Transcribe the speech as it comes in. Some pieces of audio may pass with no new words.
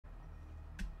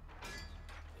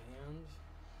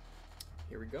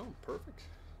Here we go. Perfect.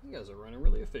 You guys are running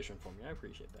really efficient for me. I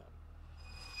appreciate that.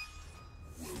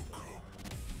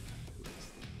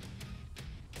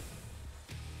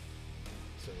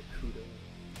 So Kuda.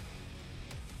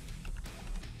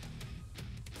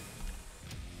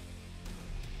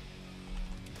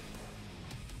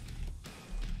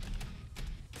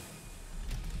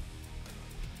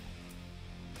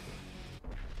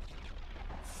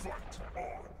 Fight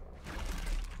on.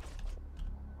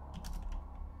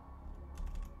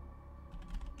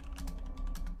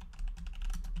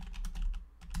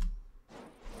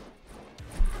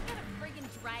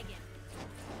 Dragon.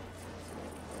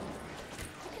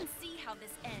 You can see how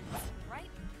this ends, right?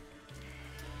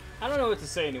 I don't know what to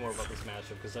say anymore about this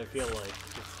matchup because I feel like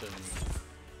it's been.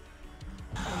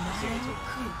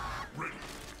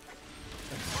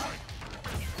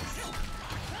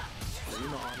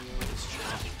 Stream audio is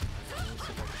choppy.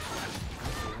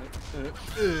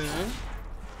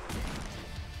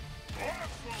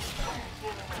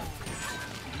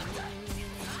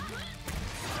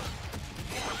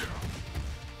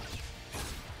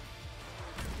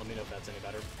 Let me know if that's any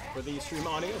better for the stream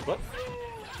audio, but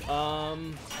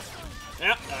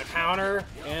yeah, a counter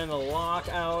and a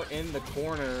lockout in the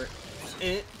corner.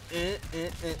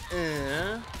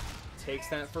 Takes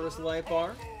that first light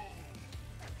bar.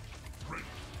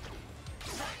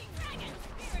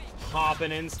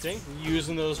 Hopping instinct,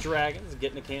 using those dragons,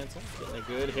 getting a cancel, getting a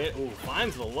good hit. Ooh,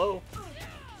 finds the low.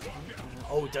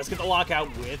 Oh, does get the lockout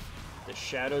with the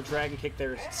shadow dragon kick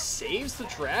there. Saves the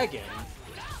dragon.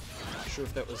 Not sure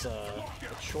if that was a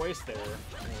choice there or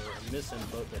a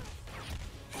misinput, but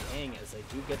dang, as they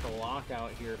do get the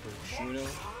lockout here for Juno.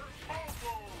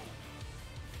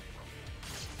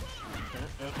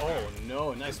 Oh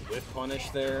no, nice whip punish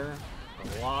there.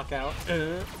 The lockout.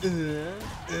 The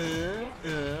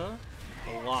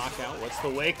lockout. What's the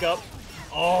wake up?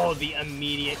 Oh, the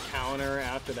immediate counter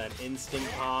after that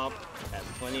instinct pop. Had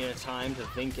plenty of time to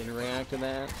think and react to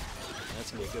that.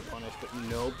 That's gonna be a good punish, but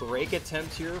no break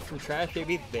attempt here from Trash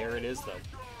Baby. There it is though.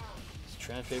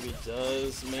 Trash Baby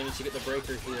does manage to get the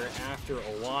breaker here after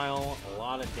a while. A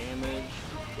lot of damage.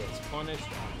 Gets punished.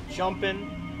 Jumping.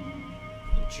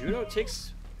 And Juno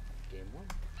takes game one.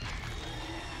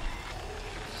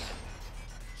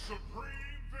 Supreme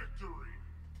victory.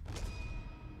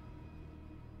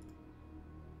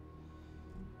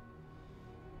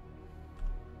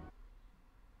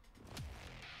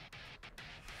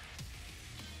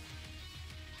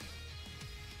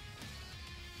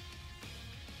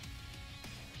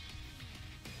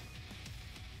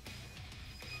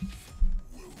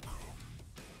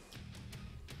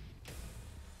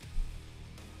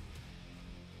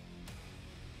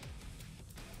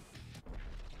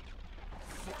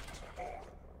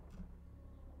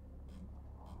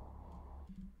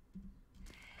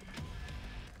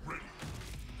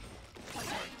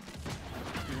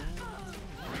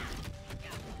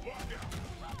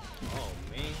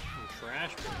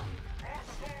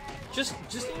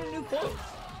 Just need a new clothes.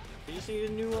 They just need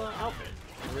a new outfit.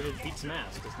 Get ready to beat some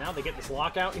ass. Because now they get this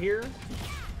lockout here.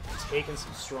 Taking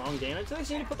some strong damage. They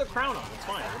just need to put their crown on. It's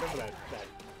fine. Whatever that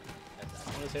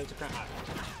I want to say it's a crown.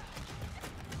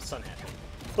 Sun hat.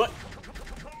 But,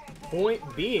 point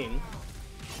being,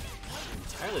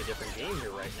 entirely different game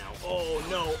here right now. Oh,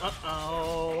 no.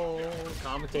 Uh-oh.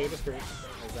 Commentator's great.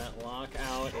 As that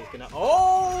lockout is going to...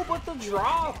 Oh, but the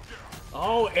drop!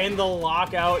 Oh, and the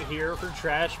lockout here for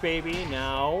Trash Baby.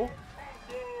 Now,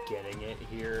 getting it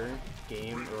here.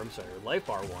 Game, or I'm sorry, life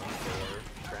bar one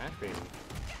for Trash Baby.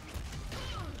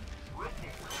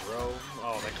 Throw.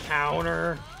 Oh, the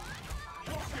counter.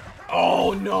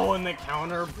 Oh, no, and the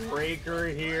counter breaker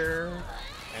here.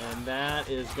 And that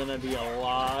is going to be a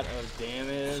lot of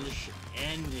damage.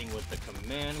 Ending with the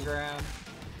command grab.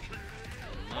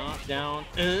 Knock down.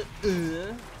 Okay,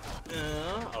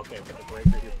 but the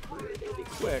breaker here pretty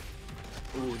quick.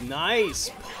 Ooh,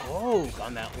 nice poke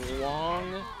on that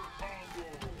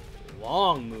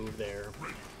long move there.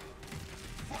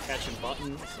 Catching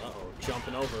buttons. Uh-oh,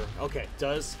 jumping over. Okay,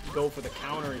 does go for the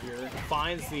counter here.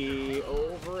 Finds the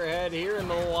overhead here and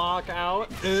the lockout.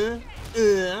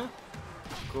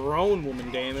 Grown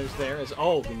woman damage there.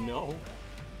 Oh, no.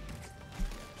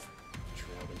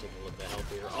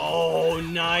 Oh,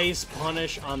 nice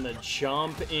punish on the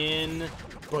jump in.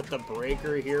 But the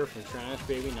breaker here from Trash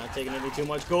Baby, not taking anything too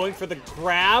much. Going for the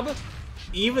grab.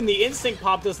 Even the instinct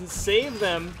pop doesn't save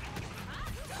them.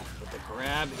 But the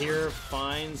grab here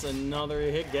finds another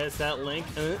hit. Gets that link.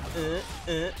 Okay.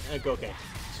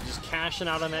 So just cashing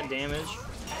out on that damage.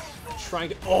 Trying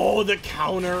to... Oh, the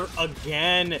counter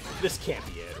again. This can't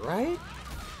be it, right?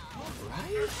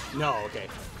 Right? No, okay.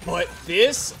 But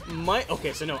this might...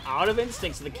 Okay, so no, out of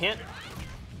instinct, so they can't...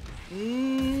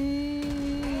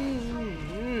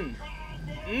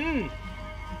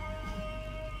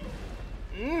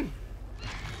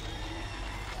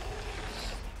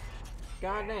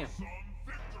 God damn.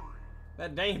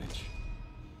 That damage.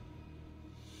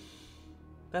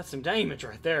 That's some damage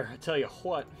right there, I tell you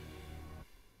what.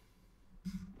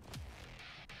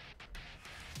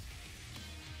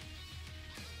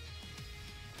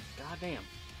 God damn.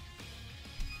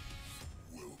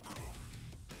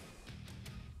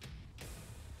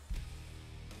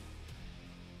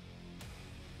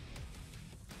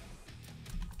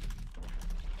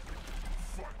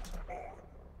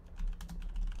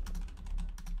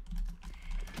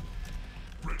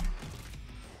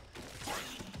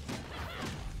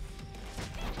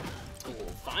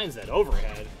 Finds that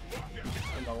overhead.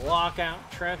 And the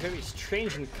lockout. Traffic. He's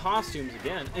changing costumes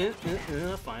again.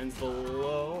 Finds the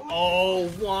low. Oh,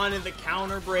 one in the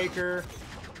counter breaker.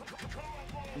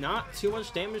 Not too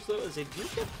much damage though, as they do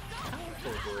get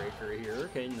counter breaker here.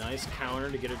 Okay, nice counter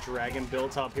to get a dragon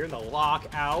built up here. The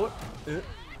lockout.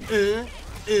 Can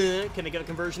they get a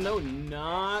conversion though?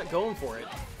 Not going for it.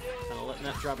 Kind of letting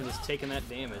that drop and just taking that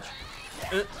damage.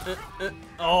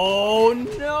 Oh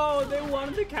no, they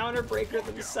wanted the counter breaker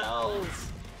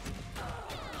themselves.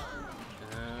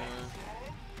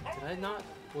 Did I not?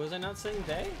 Was I not saying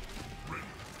they?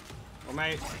 Or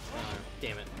my?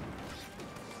 Damn it!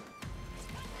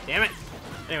 Damn it!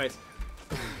 Anyways,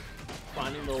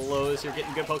 finding the lows here,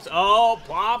 getting good pokes. Oh,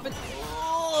 plop it!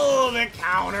 Oh, the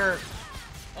counter!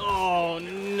 Oh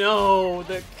no,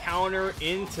 the counter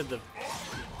into the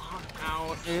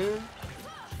lockout.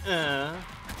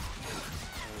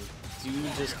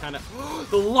 Dude just kind of...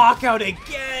 The lockout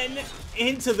again!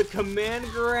 Into the command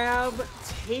grab.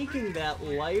 Taking that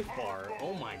life bar.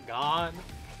 Oh my god.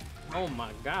 Oh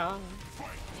my god.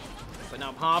 But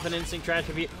now popping instinct trash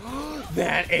to be...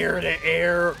 That air to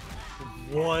air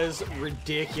was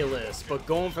ridiculous. But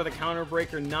going for the counter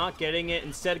breaker, not getting it.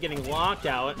 Instead getting locked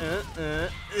out. And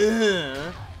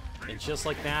just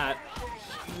like that,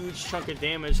 huge chunk of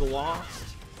damage lost.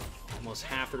 Almost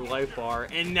half her life bar.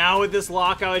 And now with this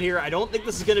lockout here, I don't think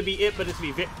this is going to be it, but it's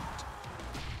going to be...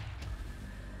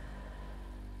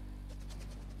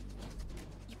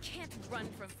 You can't run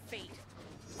from fate.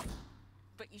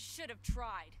 But you should have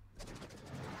tried.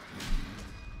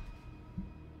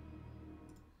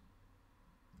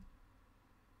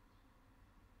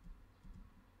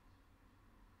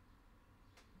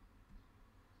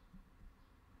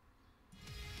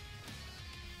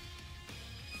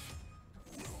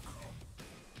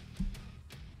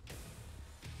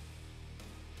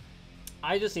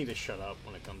 I just need to shut up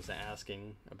when it comes to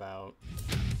asking about...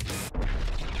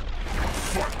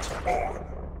 Fight on!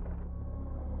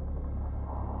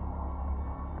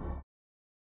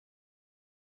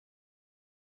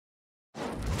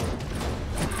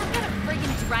 I've got a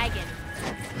friggin' dragon.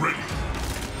 Ready!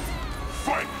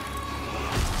 Fight!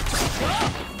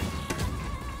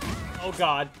 Oh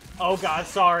god. Oh god,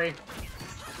 sorry.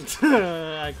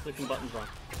 I clicked the buttons wrong.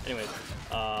 Anyways,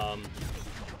 now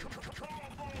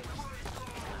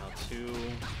 2,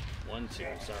 1, 2,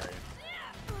 sorry.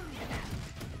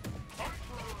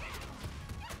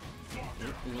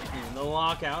 The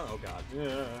lockout. Oh god.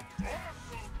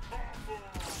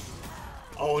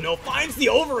 Oh no, finds the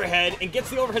overhead and gets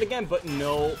the overhead again, but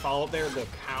no follow up there. The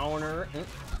counter.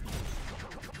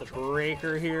 The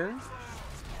breaker here.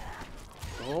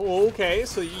 Oh, okay,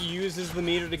 so he uses the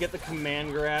meter to get the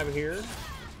command grab here.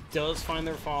 Does find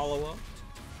their follow-up.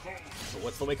 So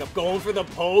what's the wake-up? Going for the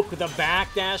poke, the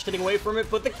backdash, getting away from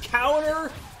it, but the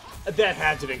counter! That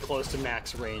had to have been close to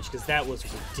max range, because that was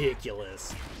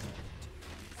ridiculous.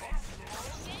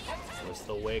 What's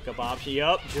the wake-up option?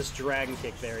 Yup, just dragon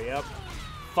kick there, yup.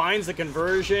 Finds the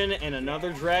conversion, and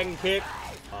another dragon kick.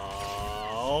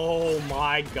 Oh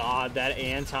my god, that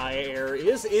anti-air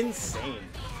is insane.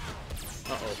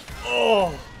 Uh-oh.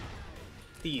 Oh!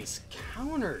 These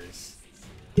counters.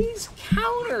 These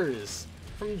counters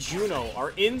from Juno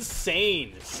are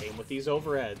insane. Same with these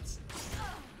overheads.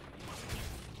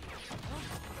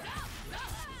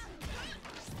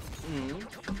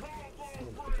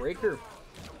 The breaker.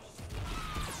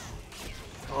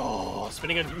 Oh,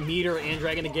 spinning a meter and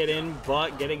dragon to get in,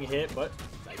 but getting hit, but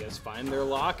I guess find their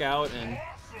lockout and...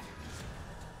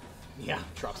 Yeah,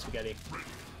 drop spaghetti.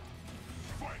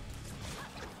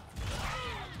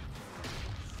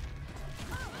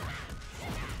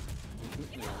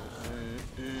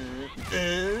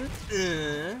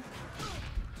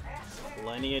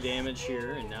 Plenty of damage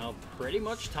here, and now pretty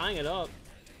much tying it up.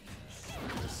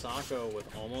 Hisako with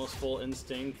almost full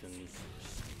instinct and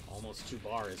almost 2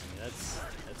 bars. I mean,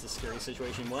 that's a scary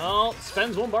situation. Well,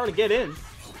 spends 1 bar to get in.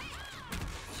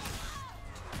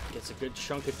 Gets a good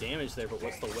chunk of damage there, but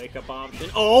what's the wake-up option?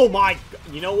 Oh my...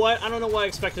 You know what? I don't know why I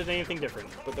expected anything different.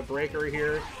 But the breaker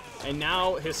here, and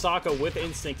now Hisako with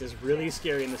instinct is really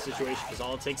scary in this situation because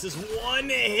all it takes is 1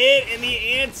 hit, and the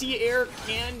anti-air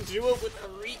can do it with a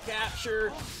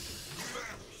recapture.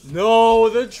 No,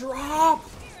 the drop!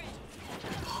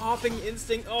 Popping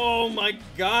instinct. Oh my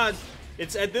god.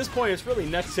 It's at this point, it's really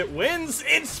next hit wins.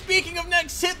 And speaking of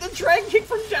next hit, the drag kick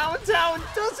from downtown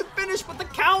doesn't finish, but the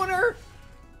counter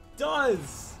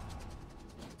does.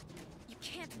 You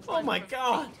can't Oh my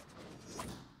god. fate,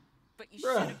 but you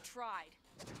Bruh. should have tried.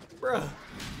 Bruh.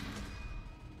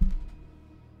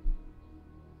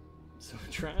 So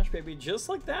Trash Baby, just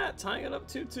like that, tying it up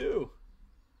 2-2.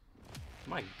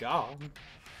 My god.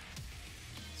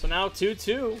 So now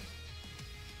 2-2.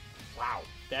 Wow,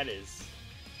 that is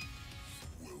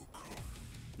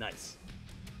nice.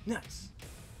 Nice.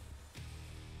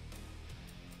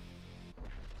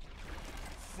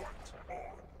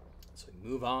 So we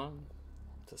move on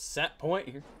to set point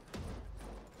here.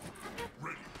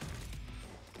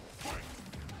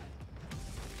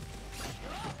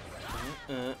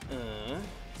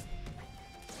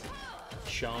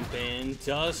 Jump in,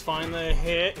 does find the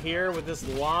hit here with this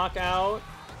lockout.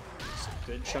 It's a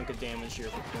good chunk of damage here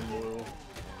for Kimwu.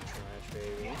 Trash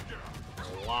Baby.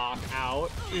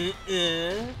 Lockout.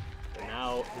 But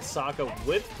now Hisako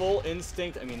with full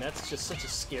instinct. I mean, that's just such a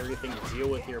scary thing to deal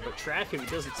with here. But Trash Baby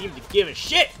doesn't seem to give a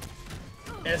shit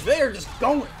as they are just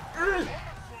going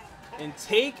and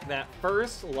take that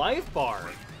first life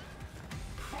bar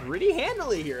pretty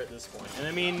handily here at this point. And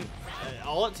I mean,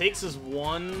 all it takes is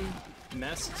 1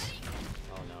 messed.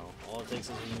 Oh no! All it takes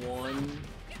is 1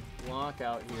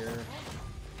 lockout here. It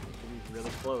could be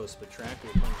really close, but Track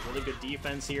is playing really good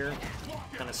defense here,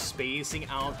 kind of spacing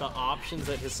out the options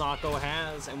that Hisako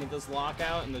has. And with this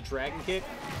lockout and the dragon kick,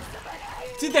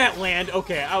 did that land?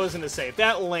 Okay, I was gonna say if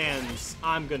that lands,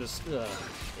 I'm gonna. Yeah.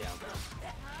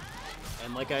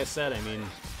 And like I said, I mean,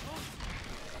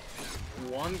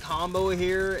 1 combo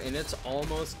here, and it's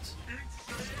almost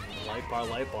light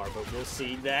bar, but we'll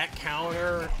see. That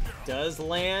counter does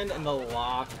land, and the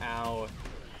lockout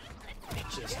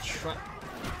just try.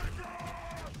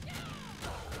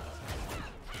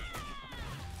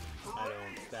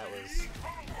 That was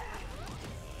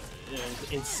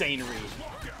an insane read.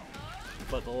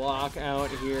 But the lockout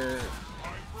here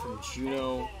from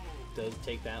Juno does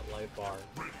take that light bar.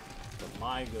 But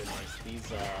my goodness, these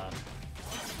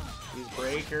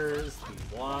breakers,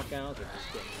 these lockouts are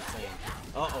just getting insane.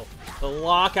 Uh-oh. The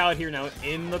lockout here now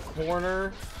in the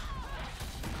corner.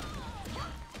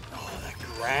 Oh, that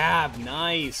grab.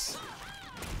 Nice.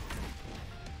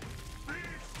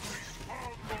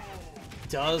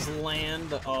 Does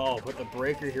land. Oh, but the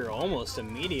breaker here almost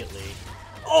immediately.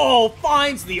 Oh,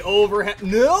 finds the overhead.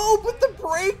 No, but the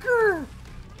breaker.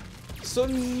 So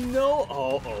no.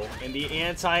 Oh. And the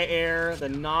anti-air, the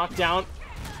knockdown.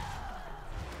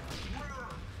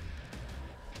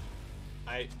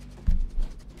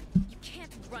 You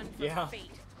can't run from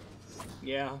fate.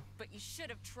 Yeah. But you should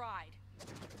have tried.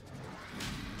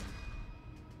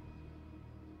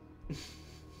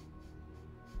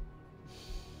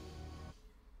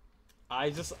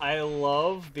 I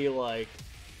love the like,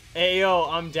 hey yo,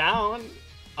 I'm down.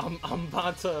 I'm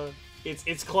about to.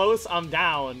 It's close. I'm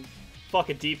down. Fuck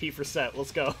a DP for set.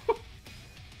 Let's go.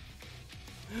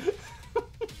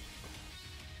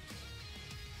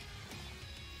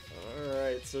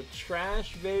 Alright, so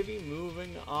Trash Baby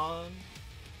moving on